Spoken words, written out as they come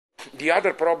The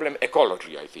other problem,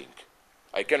 ecology, I think.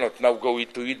 I cannot now go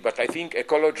into it, but I think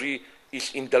ecology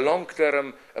is in the long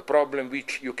term a problem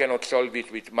which you cannot solve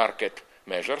it with market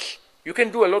measures. You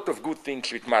can do a lot of good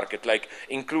things with market, like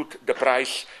include the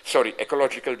price,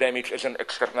 ecological damage as an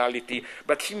externality,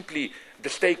 but simply the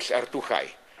stakes are too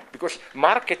high. Because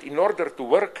market, in order to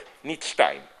work, needs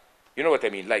time. You know what I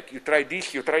mean? Like, you try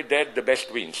this, you try that, the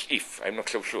best wins, I'm not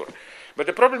so sure. But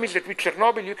the problem is that with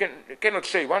Chernobyl, you cannot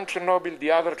say one Chernobyl,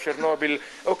 the other Chernobyl.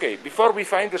 Okay, before we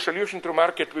find a solution to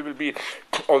market, we will be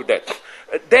all that.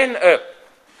 Then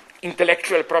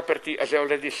intellectual property, as I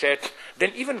already said.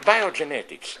 Then even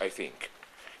biogenetics, I think.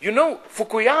 You know,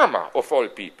 Fukuyama, of all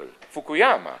people,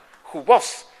 Fukuyama, who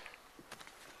was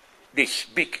this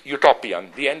big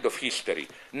utopian, the end of history,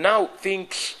 now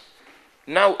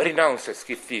renounces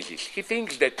his thesis. He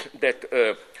thinks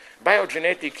that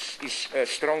biogenetics is a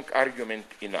strong argument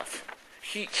enough.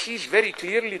 He sees very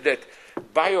clearly that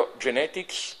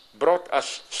biogenetics brought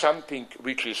us something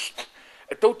which is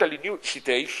a totally new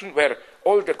situation where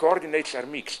all the coordinates are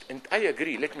mixed. And I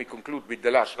agree. Let me conclude with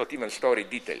the last, not even story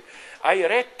detail. I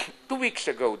read 2 weeks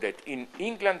ago that in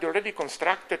England they already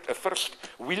constructed a first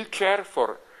wheelchair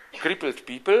for crippled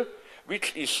people,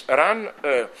 which is run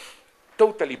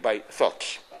totally by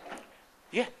thoughts.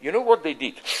 Yeah, you know what they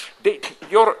did?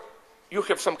 You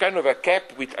have some kind of a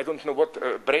cap with, I don't know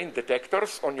what, brain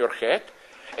detectors on your head,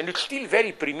 and it's still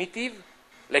very primitive,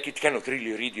 like it cannot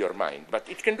really read your mind, but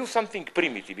it can do something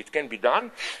primitive. It can be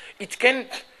done. It can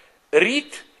read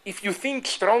if you think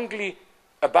strongly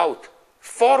about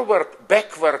forward,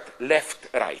 backward, left,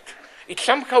 right. It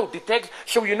somehow detects,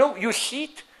 so you know, you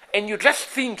sit and you just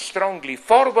think strongly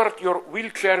forward, your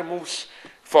wheelchair moves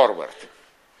forward.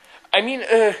 I mean,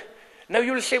 now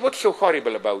you'll say, what's so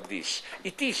horrible about this?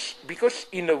 It is because,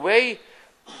 in a way,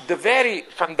 the very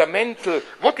fundamental,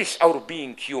 what is our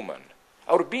being human?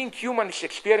 Our being human is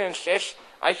experienced as,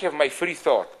 I have my free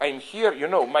thought. I'm here, you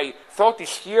know, my thought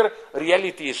is here,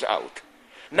 reality is out.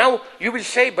 Now, you will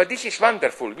say, but this is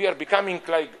wonderful. We are becoming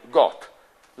like God.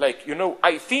 Like, you know,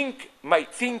 I think my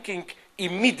thinking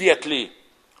immediately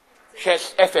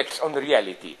has effects on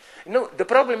reality. No, the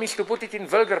problem is to put it in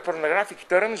vulgar pornographic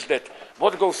terms that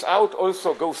what goes out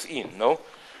also goes in, no?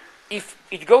 If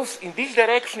it goes in this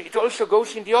direction, it also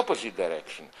goes in the opposite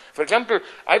direction. For example,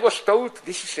 I was told,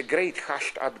 this is a great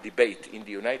hushed-up debate in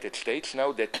the United States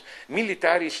now, that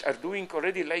militaries are doing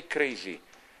already like crazy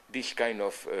this kind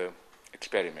of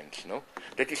experiments, no?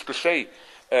 That is to say,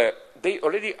 they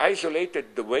already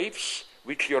isolated the waves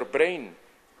which your brain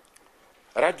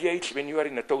radiates when you are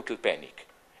in a total panic.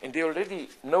 And they already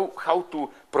know how to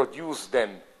produce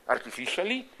them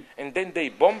artificially, and then they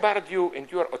bombard you,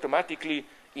 and you are automatically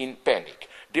in panic.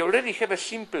 They already have a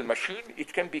simple machine.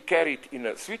 It can be carried in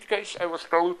a suitcase, I was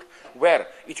told, where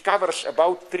it covers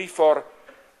about 3-4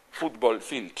 football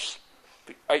fields.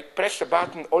 I press a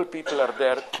button, all people are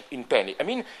there in panic. I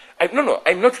mean,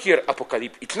 I'm not here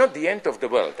apocalyptic. It's not the end of the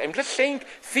world. I'm just saying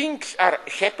things are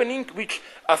happening which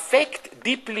affect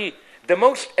deeply the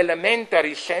most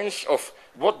elementary sense of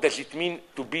what does it mean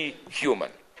to be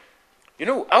human. You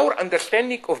know, our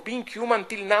understanding of being human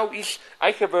till now is,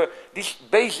 I have this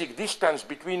basic distance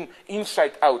between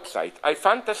inside, outside. I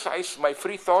fantasize my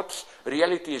free thoughts,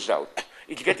 reality is out.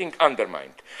 It's getting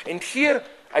undermined. And here,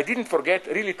 I didn't forget,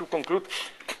 really to conclude,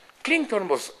 Clinton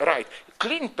was right.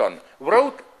 Clinton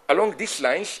wrote along these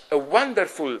lines a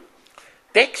wonderful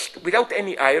text without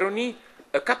any irony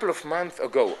a couple of months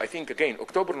ago, I think again,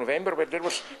 October, November, where there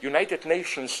was United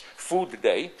Nations Food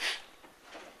Day.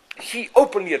 He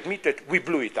openly admitted we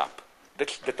blew it up.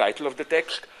 That's the title of the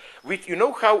text. You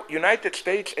know how United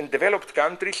States and developed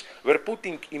countries were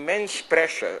putting immense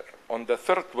pressure on the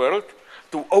third world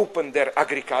to open their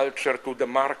agriculture to the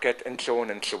market and so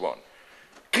on and so on.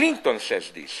 Clinton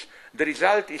says this. The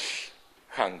result is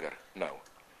hunger now.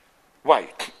 Why?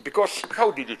 Because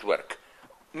how did it work?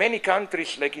 Many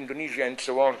countries like Indonesia and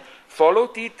so on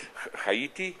followed it.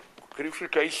 Haiti, crucial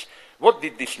case. What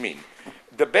did this mean?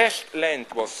 The best land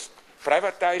was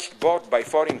privatized, bought by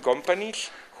foreign companies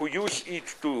who use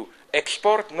it to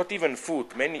export, not even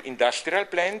food, many industrial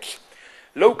plants.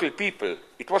 Local people,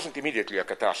 it wasn't immediately a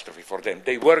catastrophe for them.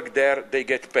 They work there, they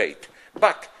get paid.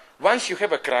 But once you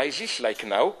have a crisis like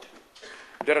now,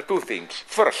 there are two things.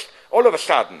 First, all of a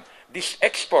sudden, this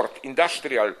export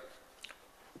industrial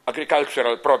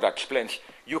agricultural products plants,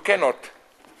 you cannot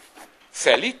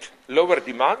sell it, lower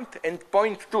demand, and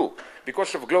point two,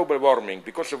 because of global warming,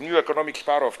 because of new economic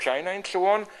power of China and so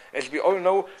on, as we all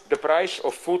know, the price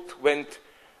of food went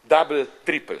double,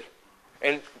 triple.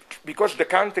 And because the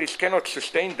countries cannot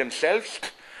sustain themselves,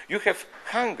 you have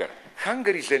hunger.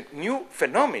 Hunger is a new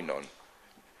phenomenon.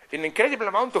 an incredible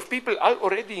amount of people are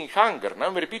already in hunger. Now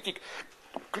I'm repeating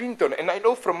Clinton, and I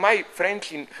know from my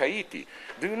friends in Haiti,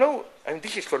 do you know, and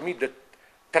this is for me the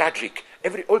tragic,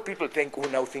 all people think, oh,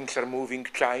 now things are moving,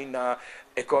 China,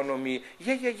 economy,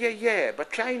 yeah,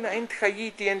 but China and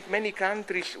Haiti and many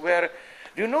countries where,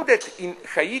 do you know that in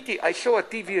Haiti, I saw a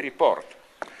TV report,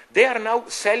 they are now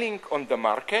selling on the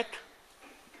market,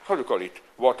 how do you call it,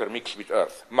 water mixed with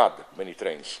earth, mud, many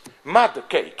trains, mud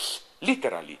cakes,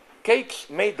 literally, cakes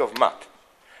made of mud.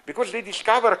 Because they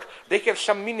discovered they have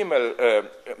some minimal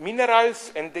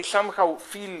minerals and they somehow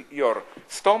fill your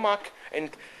stomach. And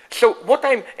so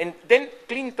and then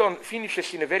Clinton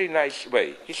finishes in a very nice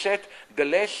way. He said, the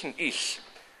lesson is,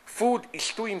 food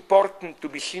is too important to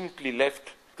be simply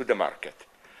left to the market.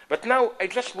 But now I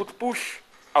just would push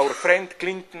our friend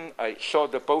Clinton, I saw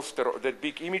the poster, that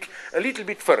big image, a little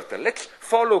bit further. Let's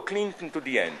follow Clinton to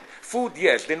the end. Food,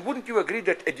 yes, then wouldn't you agree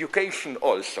that education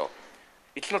also?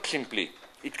 It's not simply,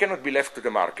 it cannot be left to the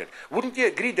market. Wouldn't you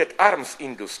agree that arms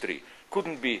industry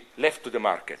couldn't be left to the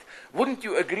market? Wouldn't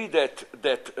you agree that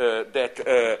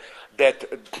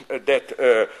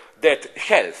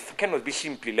health cannot be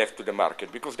simply left to the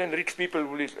market, because then rich people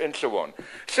will live, and so on.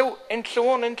 So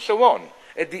on.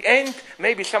 At the end,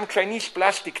 maybe some Chinese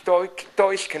plastic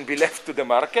toys can be left to the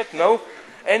market, no?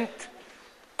 And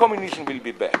communism will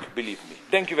be back, believe me.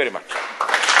 Thank you very much.